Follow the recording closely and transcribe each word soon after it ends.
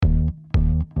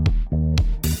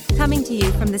Coming to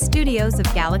you from the studios of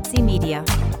Galaxy Media.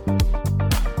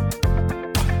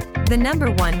 The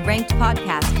 #1 ranked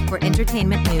podcast for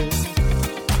entertainment news.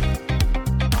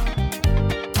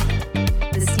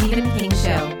 The Stephen King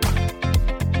Show.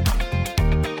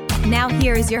 Now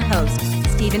here is your host,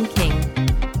 Stephen King.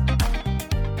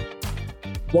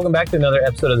 Welcome back to another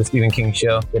episode of the Stephen King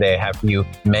Show. Today I have for you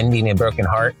Mending a Broken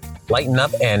Heart, Lighten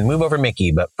Up, and Move Over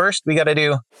Mickey. But first, we gotta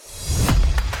do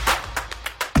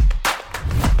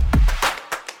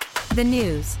the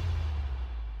news.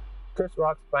 Chris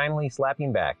Rock's finally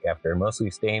slapping back. After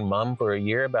mostly staying mum for a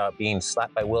year about being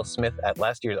slapped by Will Smith at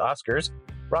last year's Oscars,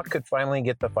 Rock could finally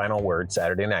get the final word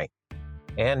Saturday night.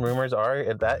 And rumors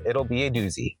are that it'll be a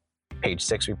doozy. Page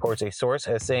 6 reports a source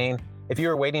as saying, if you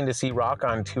were waiting to see Rock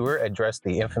on tour address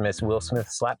the infamous Will Smith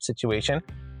slap situation,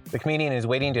 the comedian is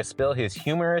waiting to spill his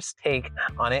humorous take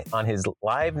on it on his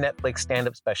live Netflix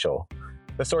stand-up special.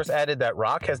 The source added that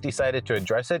Rock has decided to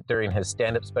address it during his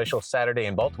stand-up special Saturday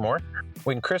in Baltimore,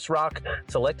 when Chris Rock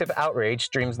Selective Outrage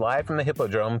streams live from the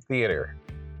Hippodrome Theater.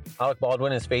 Alec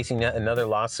Baldwin is facing yet another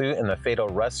lawsuit in the fatal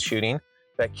Rust shooting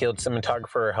that killed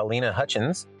cinematographer Helena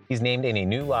Hutchins. He's named in a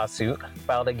new lawsuit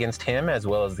filed against him as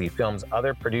well as the film's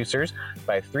other producers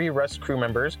by 3 Rust crew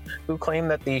members who claim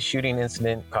that the shooting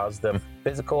incident caused them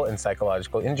physical and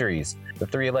psychological injuries. The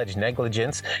 3 alleged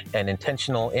negligence and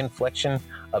intentional infliction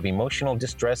of emotional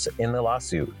distress in the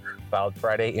lawsuit, filed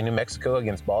Friday in New Mexico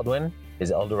against Baldwin,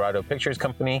 his El Dorado Pictures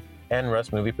Company, and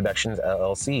Rust Movie Productions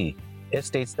LLC. It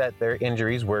states that their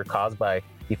injuries were caused by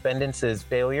defendants'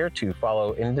 failure to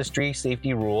follow industry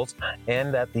safety rules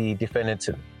and that the defendants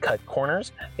cut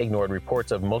corners, ignored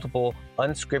reports of multiple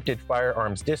unscripted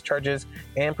firearms discharges,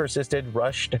 and persisted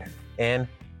rushed and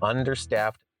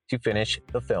understaffed to finish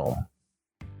the film.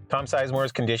 Tom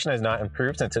Sizemore's condition has not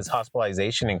improved since his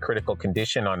hospitalization in critical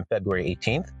condition on February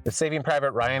 18th. The Saving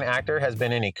Private Ryan actor has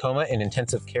been in a coma in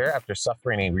intensive care after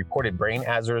suffering a reported brain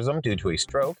aneurysm due to a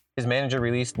stroke. His manager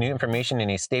released new information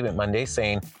in a statement Monday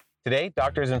saying, today,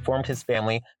 doctors informed his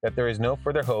family that there is no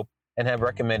further hope and have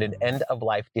recommended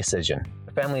end-of-life decision.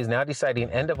 The family is now deciding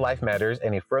end-of-life matters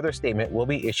and a further statement will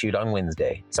be issued on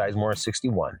Wednesday. Sizemore,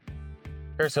 61.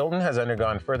 Paris Hilton has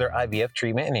undergone further IVF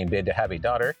treatment in a bid to have a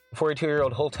daughter.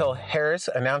 42-year-old Hotel Harris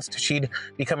announced she'd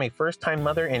become a first-time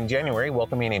mother in January,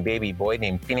 welcoming a baby boy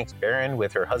named Phoenix Barron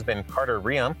with her husband Carter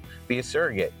Reum via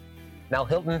surrogate. Now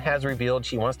Hilton has revealed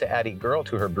she wants to add a girl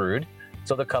to her brood,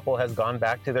 so the couple has gone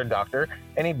back to their doctor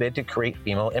in a bid to create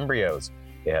female embryos.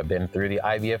 They have been through the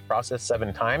IVF process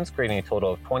 7 times, creating a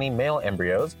total of 20 male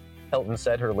embryos. Hilton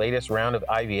said her latest round of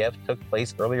IVF took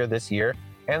place earlier this year,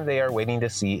 and they are waiting to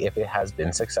see if it has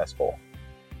been successful.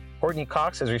 Courtney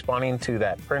Cox is responding to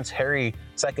that Prince Harry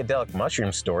psychedelic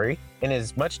mushroom story. In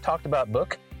his much-talked-about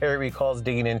book, Harry recalls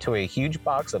digging into a huge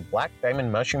box of black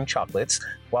diamond mushroom chocolates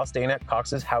while staying at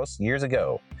Cox's house years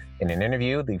ago. In an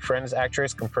interview, the Friends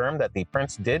actress confirmed that the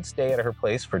prince did stay at her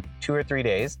place for 2 or 3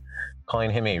 days,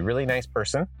 calling him a really nice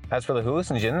person. As for the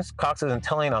hallucinogens, Cox isn't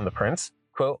telling on the prince.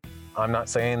 Quote, I'm not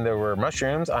saying there were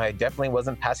mushrooms, I definitely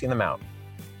wasn't passing them out.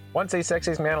 Once a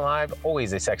sexiest man alive,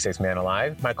 always a sexiest man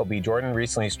alive. Michael B. Jordan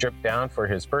recently stripped down for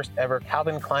his first ever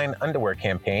Calvin Klein underwear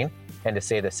campaign, and to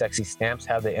say the sexy stamps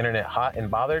have the internet hot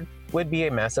and bothered would be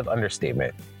a massive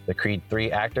understatement. The Creed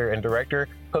 3 actor and director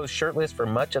posed shirtless for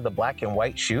much of the black and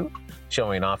white shoot,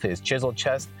 showing off his chiseled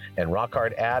chest and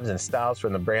rock-hard abs and styles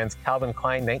from the brand's Calvin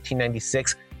Klein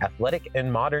 1996 athletic and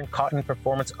modern cotton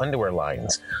performance underwear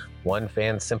lines. One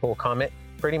fan's simple comment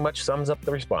pretty much sums up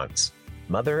the response.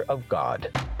 Mother of God.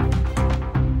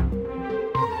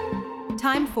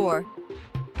 Time for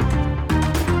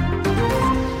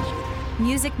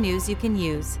music news you can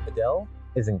use. Adele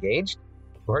is engaged.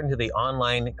 According to the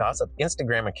online gossip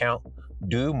Instagram account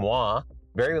Du Moi,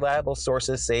 very reliable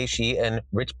sources say she and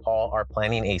Rich Paul are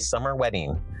planning a summer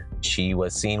wedding. She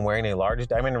was seen wearing a large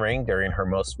diamond ring during her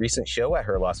most recent show at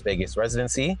her Las Vegas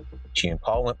residency. She and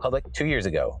Paul went public 2 years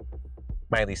ago.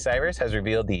 Miley Cyrus has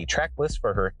revealed the track list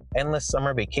for her Endless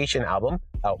Summer Vacation album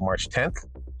out March 10th.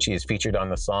 She is featured on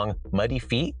the song Muddy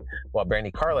Feet, while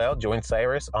Brandi Carlile joined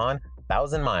Cyrus on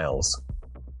 1,000 Miles.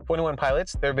 21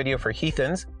 Pilots, their video for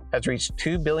Heathens, has reached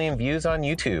 2 billion views on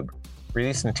YouTube.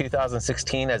 Released in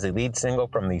 2016 as a lead single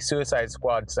from the Suicide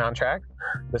Squad soundtrack,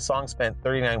 the song spent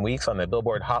 39 weeks on the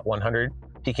Billboard Hot 100,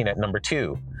 peaking at number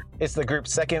 2. It's the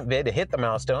group's second vid to hit the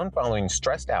milestone following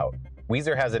Stressed Out.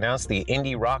 Weezer has announced the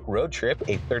Indie Rock Road Trip,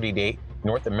 a 30-day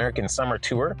North American summer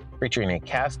tour featuring a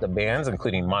cast of bands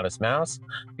including Modest Mouse,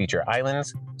 Future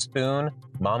Islands, Spoon,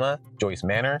 Mama, Joyce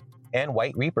Manor, and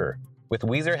White Reaper. With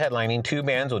Weezer headlining, 2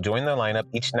 bands will join the lineup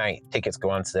each night. Tickets go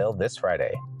on sale this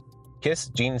Friday. Kiss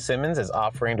Gene Simmons is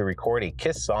offering to record a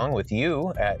Kiss song with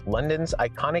you at London's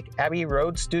iconic Abbey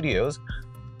Road Studios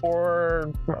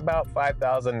for about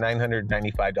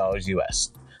 $5,995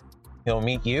 US. He'll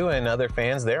meet you and other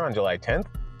fans there on July 10th.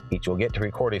 Each will get to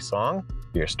record a song,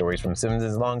 hear stories from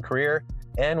Simmons' long career,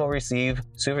 and will receive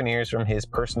souvenirs from his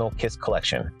personal Kiss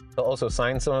collection. He'll also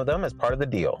sign some of them as part of the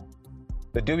deal.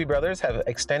 The Doobie Brothers have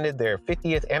extended their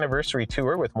 50th anniversary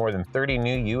tour with more than 30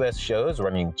 new U.S. shows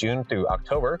running June through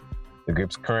October. The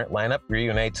group's current lineup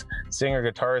reunites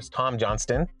singer-guitarist Tom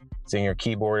Johnston,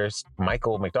 singer-keyboardist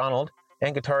Michael McDonald,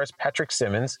 and guitarist Patrick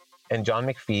Simmons and John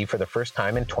McPhee for the first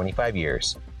time in 25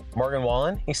 years. Morgan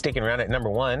Wallen, he's sticking around at number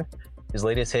 1. His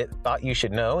latest hit, Thought You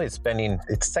Should Know, is spending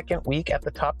its second week at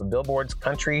the top of Billboard's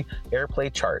country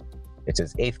airplay chart. It's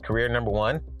his 8th career number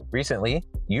 1. Recently,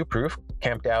 You Proof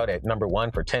camped out at number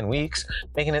 1 for 10 weeks,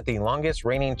 making it the longest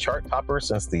reigning chart topper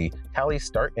since the tally's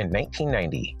start in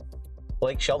 1990.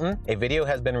 Blake Shelton, a video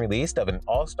has been released of an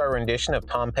all-star rendition of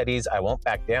Tom Petty's I Won't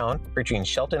Back Down, featuring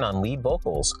Shelton on lead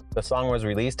vocals. The song was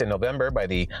released in November by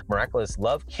the Miraculous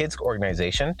Love Kids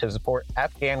organization to support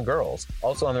Afghan girls.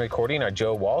 Also on the recording are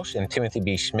Joe Walsh and Timothy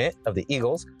B. Schmidt of the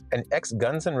Eagles, and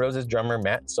ex-Guns N' Roses drummer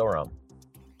Matt Sorum.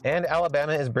 And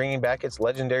Alabama is bringing back its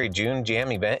legendary June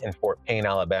Jam event in Fort Payne,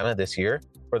 Alabama this year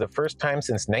for the first time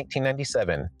since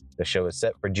 1997. The show is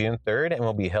set for June 3rd and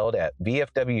will be held at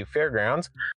VFW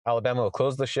Fairgrounds. Alabama will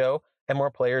close the show, and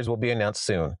more players will be announced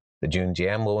soon. The June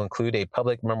Jam will include a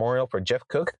public memorial for Jeff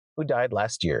Cook, who died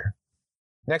last year.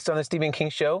 Next on the Stephen King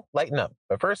Show, Lighten Up.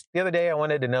 But first, the other day I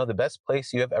wanted to know the best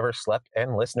place you have ever slept,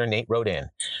 and listener Nate wrote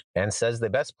in and says the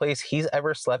best place he's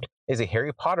ever slept is a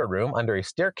Harry Potter room under a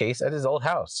staircase at his old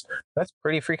house. That's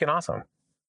pretty freaking awesome.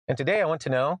 And today I want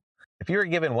to know, if you were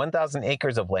given 1,000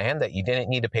 acres of land that you didn't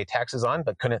need to pay taxes on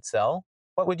but couldn't sell,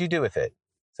 what would you do with it?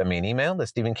 Send me an email,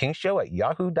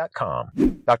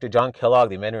 thestephenkingShow@yahoo.com. Dr. John Kellogg,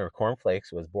 the inventor of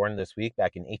cornflakes, was born this week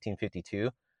back in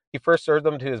 1852. He first served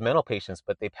them to his mental patients,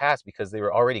 but they passed because they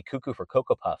were already cuckoo for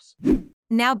Cocoa Puffs.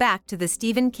 Now back to the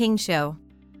Stephen King Show.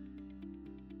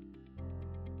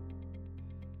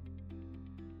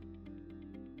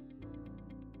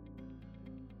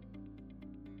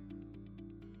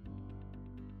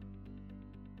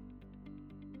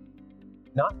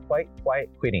 Not quite quiet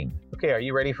quitting. Okay, are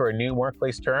you ready for a new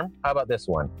workplace term? How about this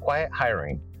one? Quiet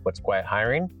hiring. What's quiet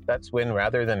hiring? That's when,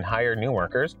 rather than hire new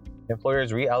workers,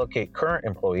 employers reallocate current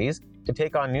employees to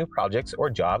take on new projects or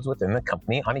jobs within the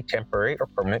company on a temporary or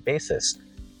permanent basis.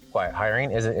 Quiet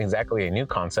hiring isn't exactly a new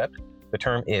concept. The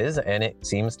term is, and it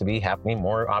seems to be happening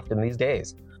more often these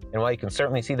days. And while you can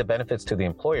certainly see the benefits to the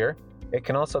employer, it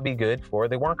can also be good for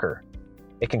the worker.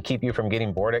 It can keep you from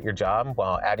getting bored at your job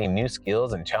while adding new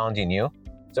skills and challenging you.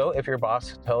 So if your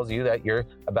boss tells you that you're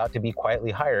about to be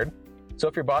quietly hired,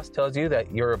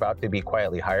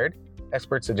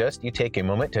 experts suggest you take a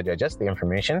moment to digest the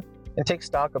information and take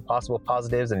stock of possible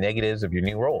positives and negatives of your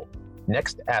new role.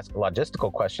 Next, ask logistical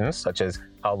questions such as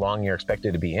how long you're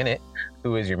expected to be in it,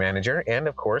 who is your manager, and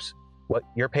of course, what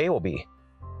your pay will be.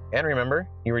 And remember,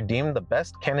 you were deemed the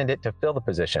best candidate to fill the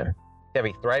position. To have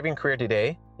a thriving career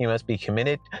today, you must be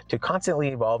committed to constantly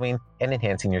evolving and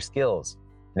enhancing your skills.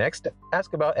 Next,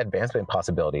 ask about advancement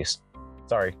possibilities.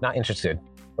 Sorry, not interested.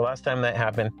 The last time that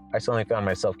happened, I suddenly found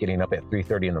myself getting up at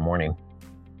 3:30 in the morning.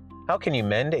 How can you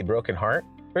mend a broken heart?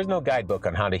 There's no guidebook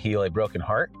on how to heal a broken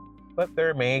heart, but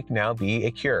there may now be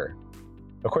a cure.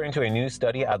 According to a new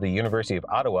study out of the University of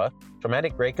Ottawa,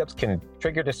 traumatic breakups can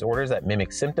trigger disorders that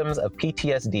mimic symptoms of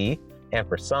PTSD, and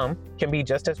for some, can be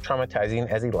just as traumatizing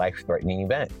as a life-threatening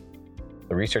event.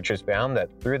 The researchers found that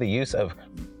through the use of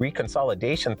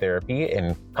reconsolidation therapy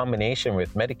in combination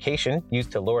with medication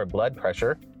used to lower blood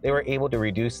pressure, they were able to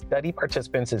reduce study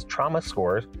participants' trauma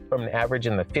scores from an average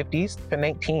in the 50s to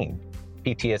 19.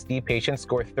 PTSD patients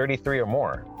score 33 or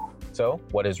more. So,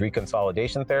 what is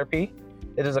reconsolidation therapy?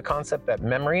 It is a concept that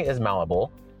memory is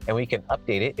malleable, and we can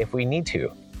update it if we need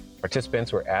to.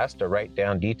 Participants were asked to write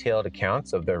down detailed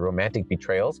accounts of their romantic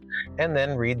betrayals and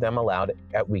then read them aloud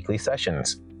at weekly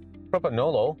sessions.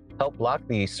 Propranolol helped block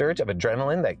the surge of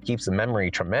adrenaline that keeps the memory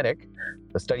traumatic.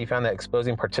 The study found that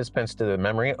exposing participants to the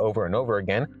memory over and over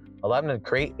again allowed them to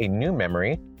create a new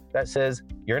memory that says,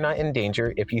 "You're not in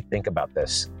danger if you think about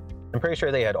this." I'm pretty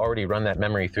sure they had already run that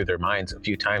memory through their minds a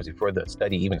few times before the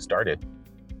study even started.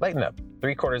 Lighten up.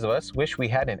 3/4 of us wish we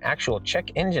had an actual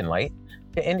check engine light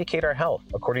to indicate our health,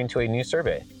 according to a new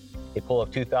survey. A poll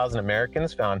of 2,000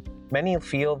 Americans found many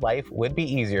feel life would be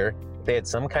easier if they had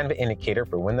some kind of indicator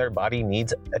for when their body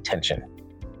needs attention.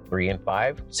 3 in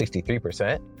 5,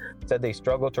 63%, said they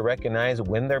struggle to recognize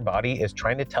when their body is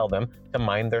trying to tell them to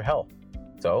mind their health.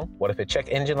 So, what if a check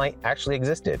engine light actually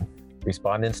existed?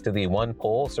 Respondents to the One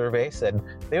Poll survey said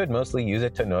they would mostly use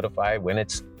it to notify when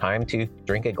it's time to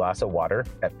drink a glass of water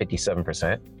at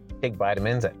 57%, take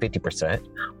vitamins at 50%,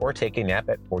 or take a nap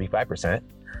at 45%.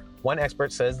 One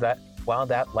expert says that while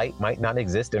that light might not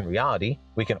exist in reality,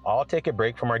 we can all take a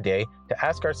break from our day to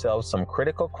ask ourselves some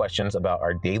critical questions about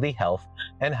our daily health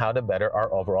and how to better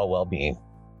our overall well-being.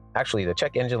 Actually, the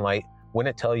check engine light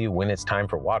wouldn't tell you when it's time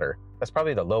for water. That's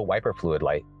probably the low wiper fluid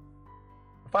light.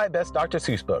 5 best Dr.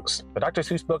 Seuss books. The Dr.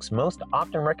 Seuss books most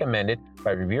often recommended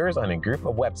by reviewers on a group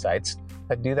of websites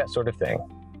that do that sort of thing.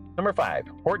 Number 5,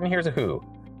 Horton Hears a Who.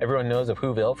 Everyone knows of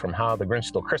Whoville from How the Grinch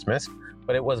Stole Christmas,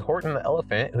 but it was Horton the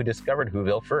elephant who discovered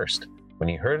Whoville first, when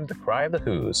he heard the cry of the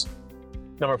Whos.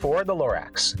 Number 4, The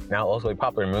Lorax. Now also a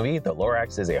popular movie, The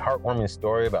Lorax is a heartwarming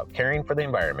story about caring for the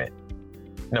environment.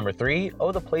 Number 3,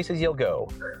 Oh, the Places You'll Go.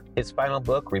 His final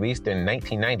book, released in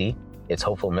 1990, its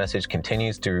hopeful message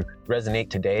continues to resonate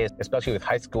today, especially with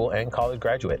high school and college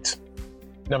graduates.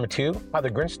 Number 2, How the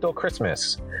Grinch Stole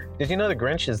Christmas. Did you know the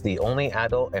Grinch is the only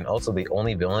adult and also the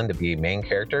only villain to be a main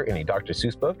character in a Dr.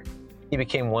 Seuss book? He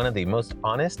became one of the most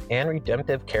honest and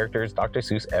redemptive characters Dr.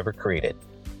 Seuss ever created.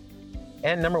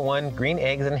 And number 1, Green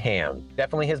Eggs and Ham.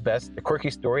 Definitely his best, the quirky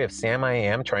story of Sam I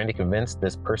Am trying to convince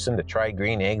this person to try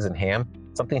green eggs and ham,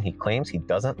 something he claims he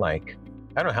doesn't like.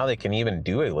 I don't know how they can even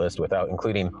do a list without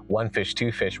including 1 fish,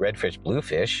 2 fish, red fish, blue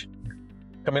fish.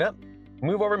 Coming up,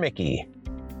 Move Over Mickey.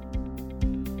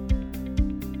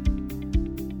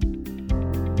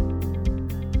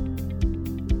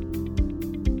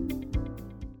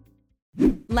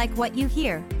 Like what you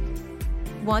hear?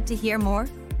 Want to hear more?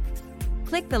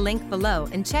 Click the link below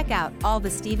and check out all the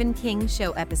Stephen King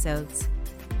Show episodes.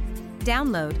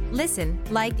 Download, listen,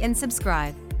 like, and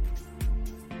subscribe.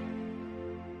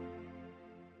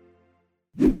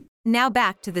 Now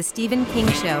back to the Stephen King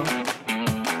Show.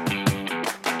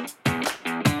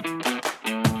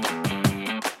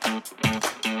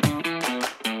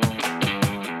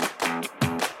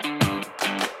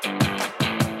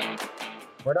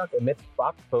 Murdoch admits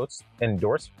Fox posts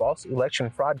endorse false election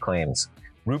fraud claims.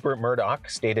 Rupert Murdoch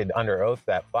stated under oath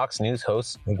that Fox News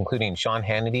hosts, including Sean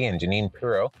Hannity and Jeanine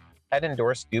Pirro, had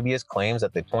endorsed dubious claims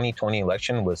that the 2020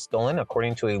 election was stolen,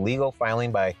 according to a legal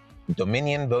filing by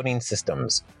Dominion Voting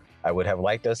Systems. I would have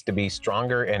liked us to be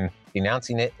stronger in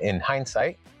denouncing it in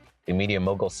hindsight, the media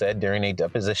mogul said during a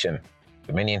deposition.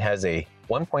 Dominion has a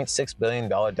 $1.6 billion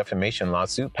defamation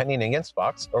lawsuit pending against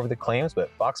Fox over the claims,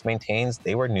 but Fox maintains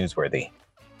they were newsworthy.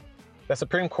 The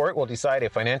Supreme Court will decide a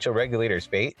financial regulator's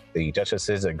fate. The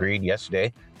justices agreed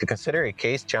yesterday to consider a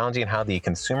case challenging how the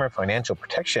Consumer Financial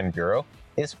Protection Bureau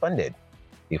is funded.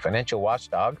 The financial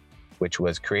watchdog, which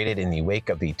was created in the wake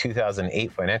of the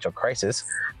 2008 financial crisis,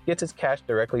 gets its cash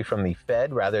directly from the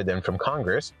Fed rather than from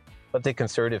Congress, but the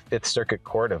conservative Fifth Circuit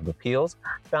Court of Appeals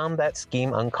found that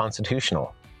scheme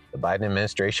unconstitutional. The Biden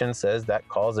administration says that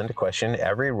calls into question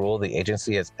every rule the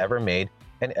agency has ever made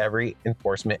and every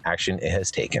enforcement action it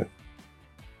has taken.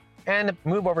 And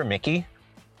Move Over Mickey.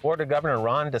 Florida Governor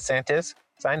Ron DeSantis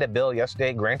signed a bill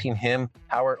yesterday granting him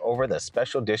power over the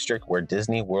special district where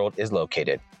Disney World is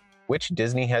located, which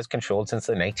Disney has controlled since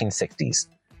the 1960s.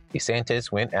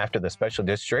 DeSantis went after the special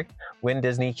district when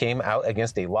Disney came out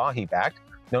against a law he backed,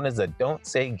 known as the Don't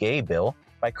Say Gay bill,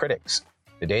 by critics.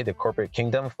 Today, the corporate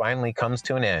kingdom finally comes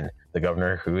to an end, the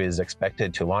governor, who is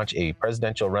expected to launch a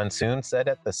presidential run soon, said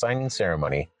at the signing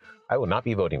ceremony. I will not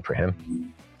be voting for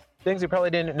him. Things you probably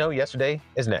didn't know yesterday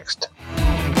is next.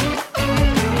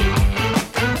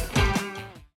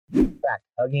 In fact,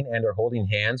 hugging and or holding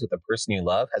hands with a person you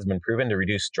love has been proven to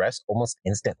reduce stress almost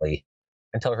instantly,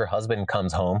 until her husband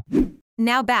comes home.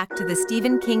 Now back to the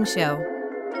Stephen King Show.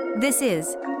 This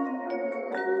is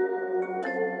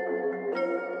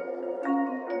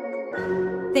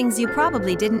Things You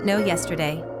Probably Didn't Know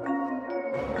Yesterday.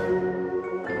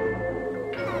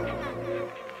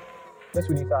 Just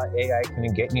when you thought AI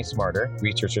couldn't get any smarter,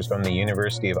 researchers from the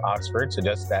University of Oxford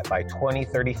suggest that by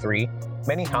 2033,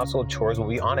 many household chores will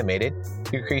be automated,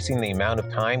 decreasing the amount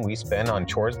of time we spend on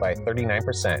chores by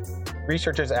 39%.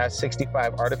 Researchers asked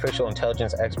 65 artificial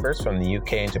intelligence experts from the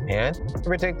UK and Japan to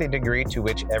predict the degree to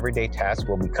which everyday tasks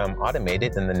will become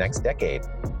automated in the next decade.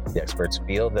 The experts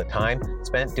feel the time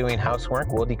spent doing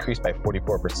housework will decrease by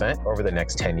 44% over the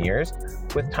next 10 years,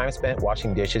 with time spent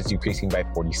washing dishes decreasing by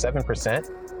 47%,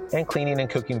 and cleaning and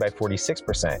cooking by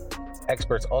 46%.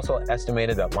 Experts also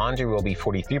estimated that laundry will be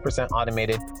 43%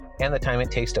 automated, and the time it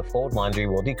takes to fold laundry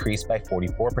will decrease by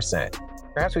 44%.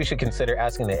 Perhaps we should consider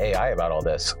asking the AI about all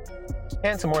this.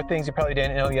 And some more things you probably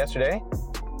didn't know yesterday.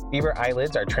 Beaver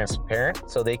eyelids are transparent,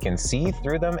 so they can see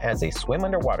through them as they swim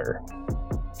underwater.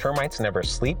 Termites never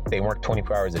sleep, they work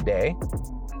 24 hours a day.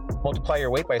 Multiply your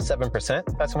weight by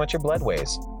 7%, that's how much your blood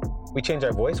weighs. We change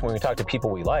our voice when we talk to people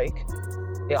we like.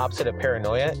 The opposite of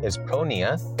paranoia is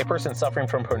pronia. A person suffering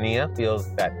from pronia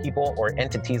feels that people or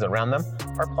entities around them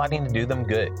are plotting to do them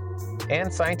good.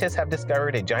 And scientists have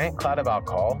discovered a giant cloud of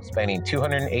alcohol spanning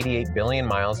 288 billion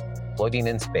miles floating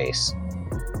in space.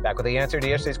 Back with the answer to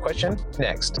yesterday's question,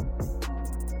 next.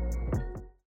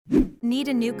 Need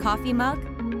a new coffee mug?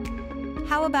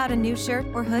 How about a new shirt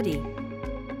or hoodie?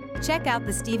 Check out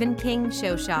the Stephen King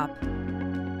Show shop.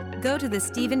 Go to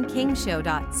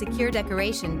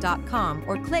thestephenkingshow.securedecoration.com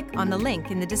or click on the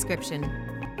link in the description.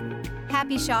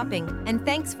 Happy shopping, and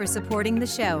thanks for supporting the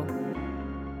show.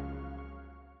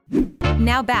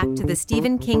 Now back to the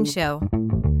Stephen King Show.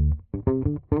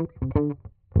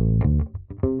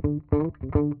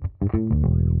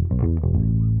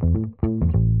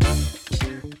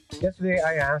 Yesterday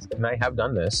I asked, and I have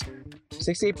done this,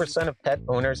 68% of pet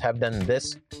owners have done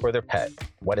this for their pet.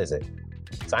 What is it?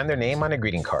 Sign their name on a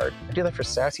greeting card. I do that for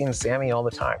Sassy and Sammy all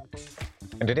the time.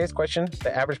 And today's question,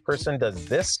 the average person does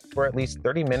this for at least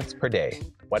 30 minutes per day.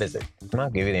 What is it? And I'll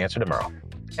give you the answer tomorrow.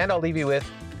 And I'll leave you with,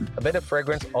 a bit of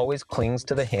fragrance always clings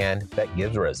to the hand that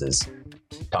gives roses.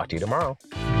 Talk to you tomorrow.